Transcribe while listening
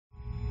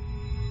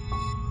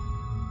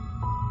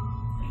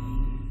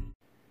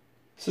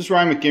This is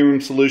Ryan with Game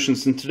Room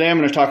Solutions, and today I'm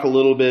going to talk a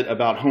little bit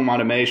about home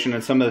automation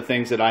and some of the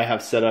things that I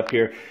have set up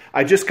here.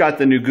 I just got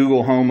the new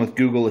Google Home with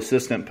Google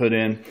Assistant put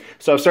in,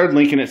 so I've started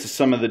linking it to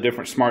some of the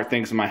different smart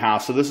things in my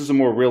house. So this is a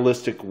more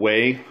realistic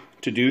way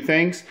to do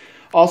things.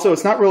 Also,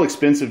 it's not real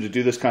expensive to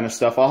do this kind of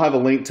stuff. I'll have a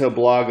link to a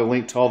blog, a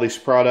link to all these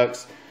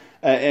products,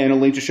 and a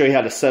link to show you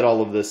how to set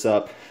all of this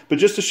up. But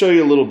just to show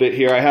you a little bit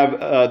here, I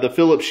have the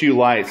Philips Hue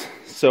lights.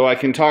 So I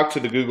can talk to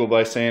the Google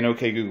by saying,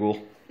 "Okay,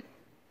 Google,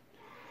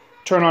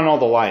 turn on all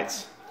the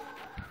lights."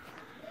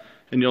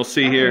 And you'll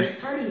see here, it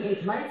turned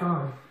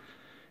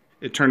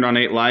on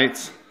 8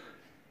 lights.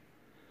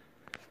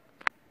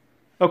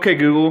 Okay,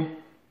 Google,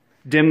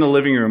 dim the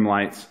living room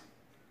lights.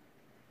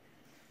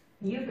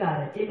 You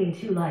got it, dimming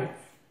 2 lights.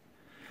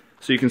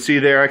 So you can see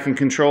there, I can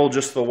control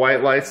just the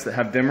white lights that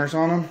have dimmers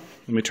on them.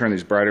 Let me turn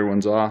these brighter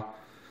ones off.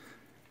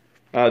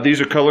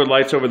 These are colored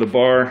lights over the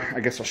bar.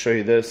 I guess I'll show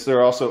you this.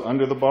 They're also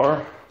under the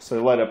bar, so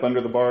they light up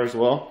under the bar as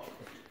well.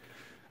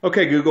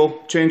 Okay,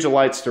 Google, change the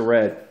lights to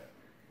red.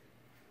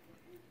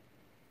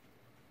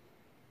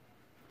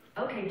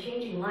 Okay,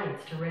 changing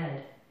lights to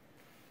red.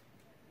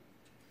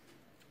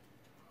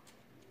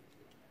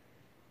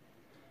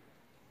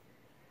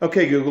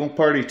 Okay, Google,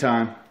 party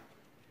time.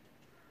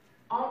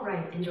 All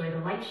right, enjoy the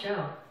light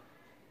show.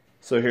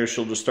 So here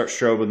she'll just start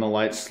strobing the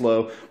lights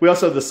slow. We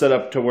also have this set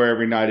up to where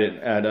every night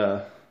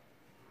at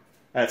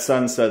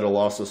sunset it'll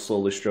also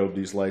slowly strobe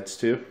these lights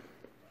too.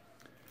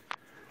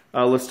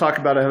 Let's talk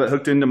about I have it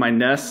hooked into my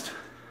Nest,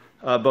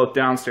 both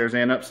downstairs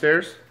and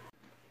upstairs.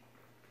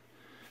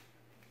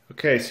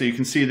 Okay, so you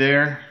can see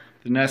there,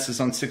 the Nest is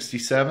on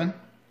 67.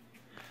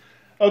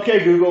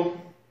 Okay, Google,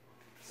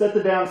 set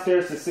the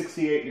downstairs to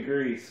 68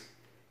 degrees.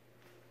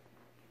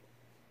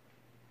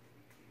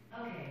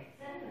 Okay,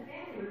 set the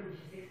family room to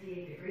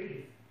 68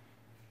 degrees.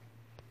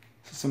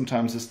 So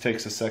sometimes this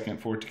takes a second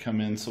for it to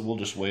come in, so we'll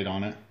just wait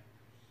on it.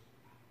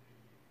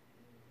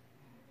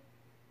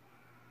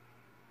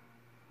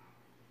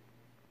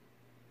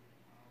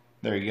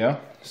 There you go.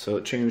 So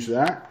it changed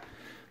that.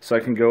 So I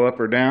can go up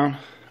or down.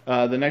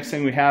 The next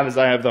thing we have is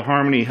I have the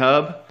Harmony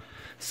Hub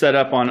set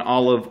up on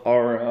all of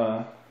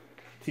our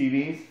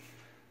TVs.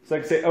 So I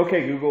can say,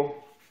 okay,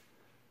 Google,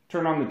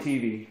 turn on the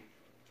TV.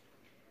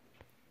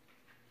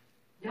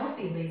 Don't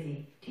be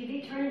lazy.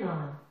 TV turning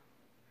on.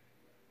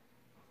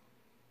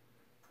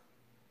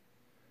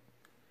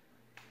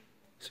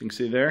 So you can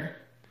see there,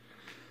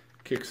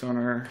 kicks on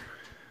our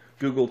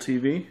Google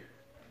TV.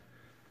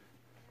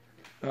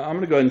 I'm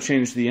going to go ahead and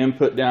change the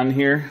input down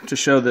here to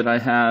show that I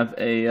have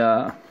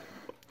a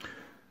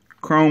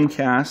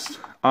Chromecast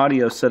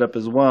audio set up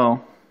as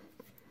well.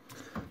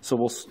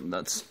 So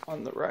that's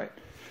on the right.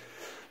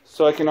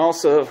 So I can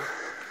also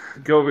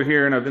go over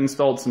here and I've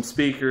installed some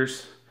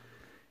speakers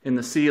in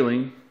the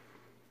ceiling.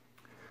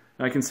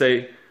 And I can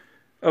say,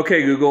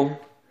 okay, Google,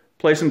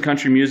 play some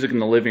country music in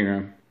the living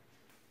room.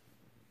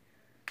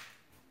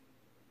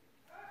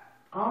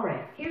 All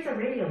right, here's a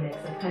radio mix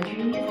of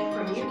country music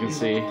from YouTube. You can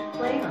see.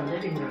 Playing on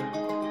living room.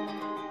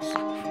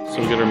 So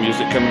we get our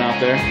music coming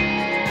out there.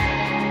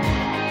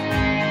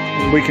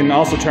 We can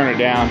also turn it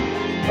down.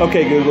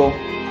 Okay, Google.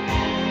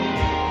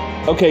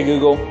 Okay,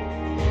 Google.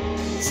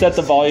 Set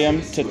the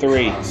volume to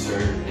 3. So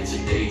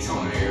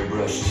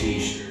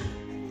you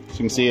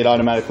can see it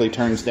automatically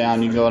turns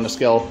down. You can go on a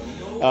scale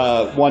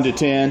 1 to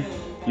 10.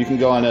 You can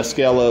go on a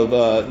scale of,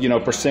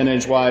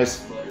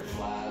 percentage-wise.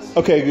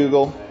 Okay,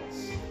 Google.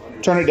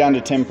 Turn it down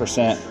to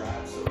 10%.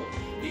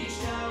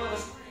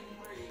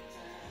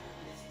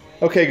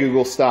 Okay,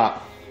 Google,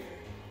 stop.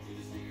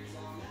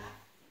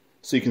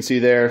 So you can see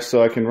there,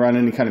 so I can run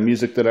any kind of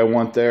music that I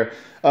want there.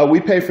 We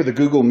pay for the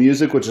Google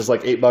Music, which is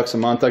like $8 a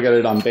month. I got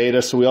it on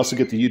beta, so we also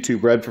get the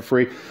YouTube Red for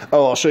free.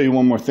 Oh, I'll show you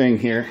one more thing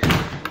here.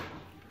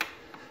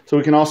 So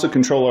we can also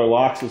control our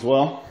locks as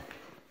well.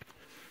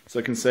 So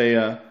I can say,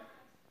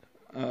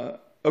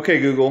 okay,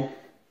 Google,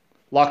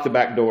 lock the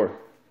back door.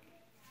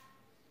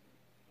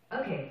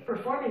 Okay,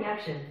 performing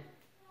action.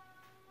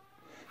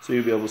 So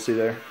you'll be able to see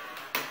there.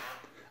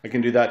 I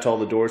can do that to all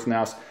the doors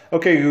now.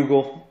 Okay,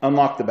 Google,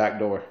 unlock the back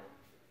door.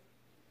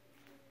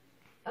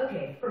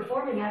 Okay,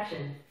 performing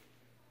action.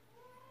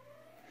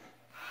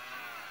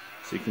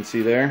 So you can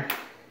see there.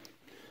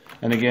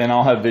 And again,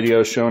 I'll have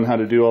videos showing how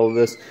to do all of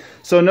this.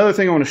 So another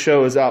thing I want to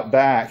show is out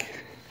back.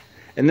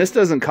 And this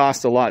doesn't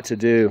cost a lot to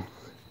do.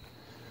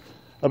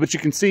 But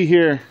you can see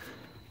here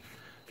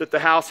that the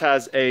house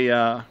has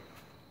a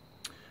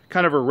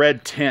kind of a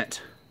red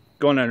tint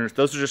going under.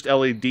 Those are just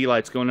LED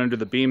lights going under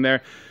the beam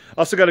there.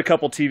 Also got a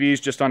couple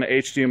TVs just on an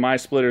HDMI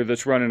splitter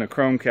that's running a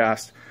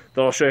Chromecast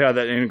that I'll show you how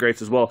that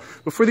integrates as well.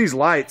 But for these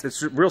lights,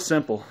 it's real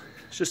simple.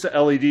 It's just an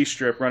LED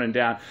strip running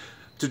down.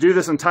 To do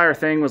this entire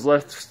thing was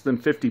less than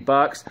 50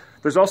 bucks.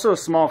 There's also a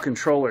small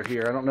controller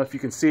here. I don't know if you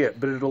can see it,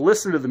 but it'll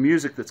listen to the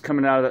music that's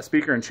coming out of that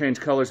speaker and change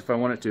colors if I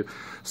want it to.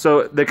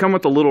 So they come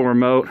with a little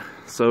remote.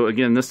 So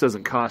again, this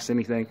doesn't cost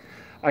anything.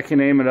 I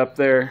can aim it up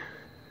there,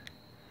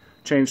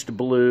 change to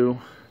blue,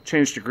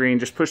 change to green,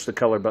 just push the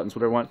color buttons,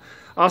 whatever I want.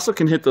 I also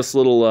can hit this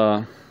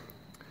little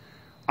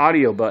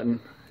audio button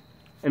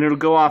and it'll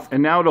go off,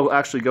 and now it'll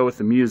actually go with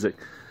the music.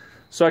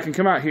 So I can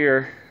come out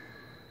here,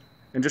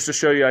 and just to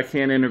show you I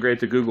can integrate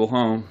the Google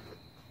Home.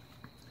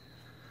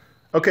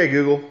 Okay,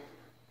 Google,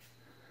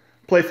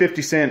 play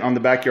 50 Cent on the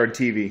backyard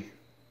TV.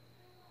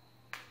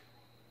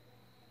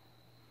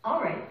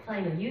 Alright,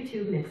 playing a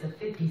YouTube mix of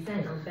 50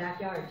 Cent on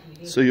backyard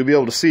TV. So you'll be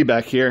able to see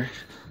back here.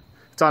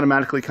 It's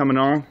automatically coming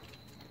on.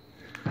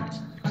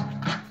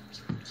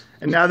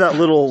 And now that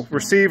little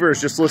receiver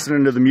is just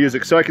listening to the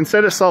music. So I can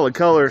set it solid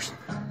colors,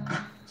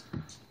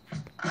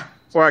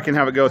 or I can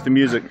have it go with the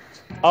music.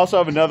 I also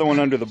have another one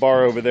under the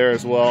bar over there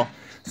as well.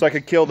 So I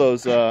could kill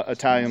those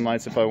Italian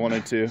lights if I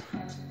wanted to.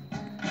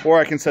 Or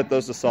I can set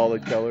those to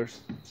solid colors.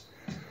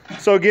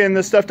 So again,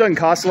 this stuff doesn't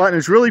cost a lot, and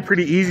it's really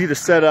pretty easy to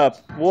set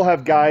up. We'll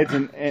have guides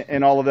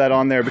and all of that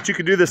on there, but you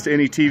could do this to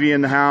any TV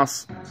in the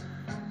house.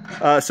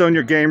 So in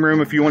your game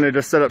room, if you wanted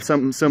to set up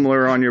something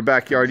similar on your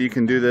backyard, you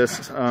can do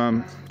this.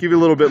 Give you a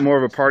little bit more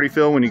of a party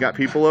feel when you got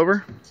people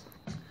over.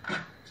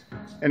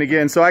 And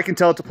again, so I can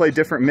tell it to play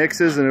different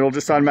mixes, and it'll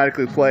just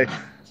automatically play.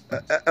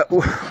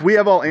 We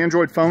have all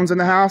Android phones in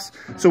the house,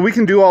 so we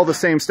can do all the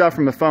same stuff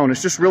from the phone.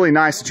 It's just really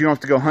nice that you don't have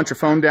to go hunt your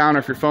phone down, or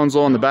if your phone's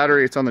low on the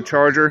battery, it's on the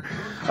charger.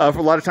 For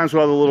a lot of times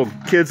while the little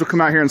kids will come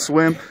out here and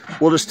swim,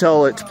 we'll just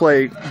tell it to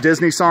play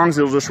Disney songs.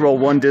 It'll just roll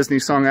one Disney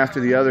song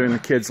after the other, and the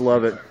kids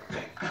love it.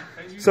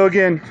 So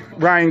again,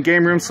 Ryan,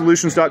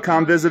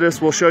 GameRoomSolutions.com. Visit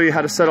us. We'll show you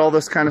how to set all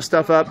this kind of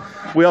stuff up.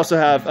 We also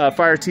have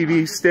Fire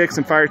TV sticks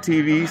and Fire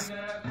TVs.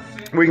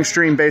 We can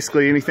stream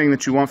basically anything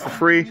that you want for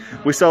free.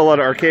 We sell a lot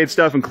of arcade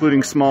stuff,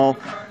 including small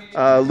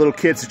little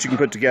kits that you can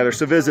put together.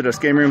 So visit us,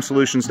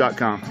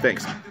 GameRoomSolutions.com.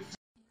 Thanks.